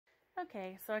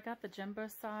Okay, so I got the jumbo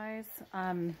size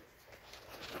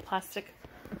plastic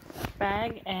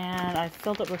bag and I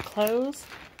filled it with clothes.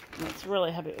 And it's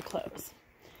really heavy with clothes.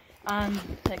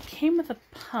 It came with a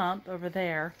pump over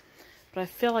there, but I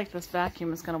feel like this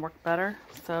vacuum is going to work better.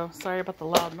 So sorry about the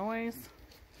loud noise.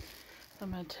 So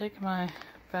I'm going to take my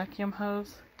vacuum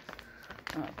hose,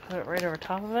 I'm going to put it right over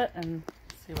top of it and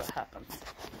see what happens.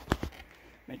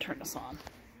 Let me turn this on.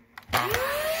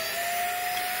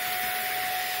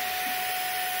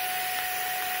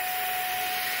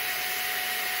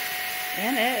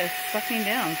 And it is sucking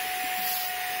down.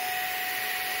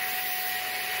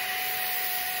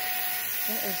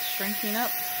 It is shrinking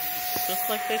up just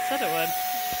like they said it would.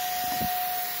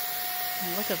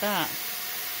 And look at that.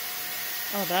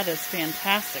 Oh, that is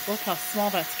fantastic. Look how small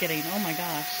that's getting. Oh my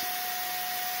gosh.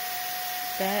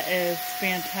 That is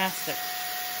fantastic.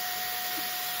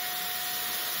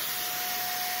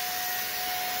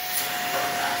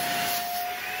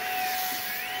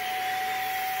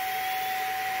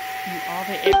 And all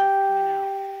the air is coming out.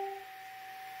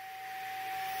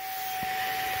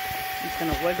 I'm just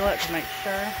going to wiggle it to make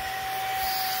sure that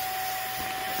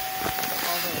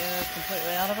all the air is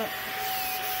completely out of it.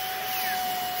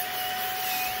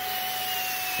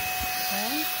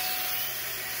 Okay.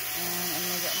 And I'm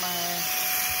going to get my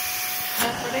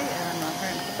cap ready and I'm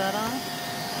going to put that on.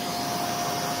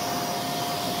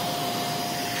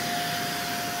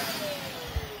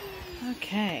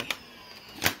 Okay.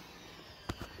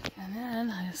 And then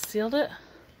I sealed it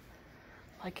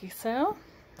like so.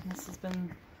 This has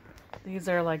been, these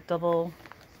are like double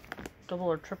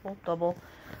or double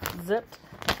zipped.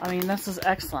 I mean, this is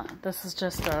excellent. This is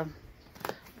just a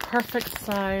perfect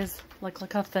size. Like,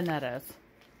 look how thin that is.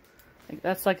 Like,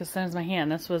 that's like as thin as my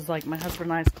hand. This was like my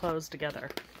husband and I's clothes together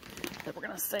that we're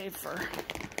gonna save for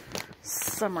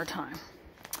summertime.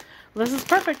 Well, this is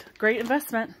perfect. Great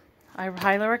investment. I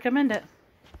highly recommend it.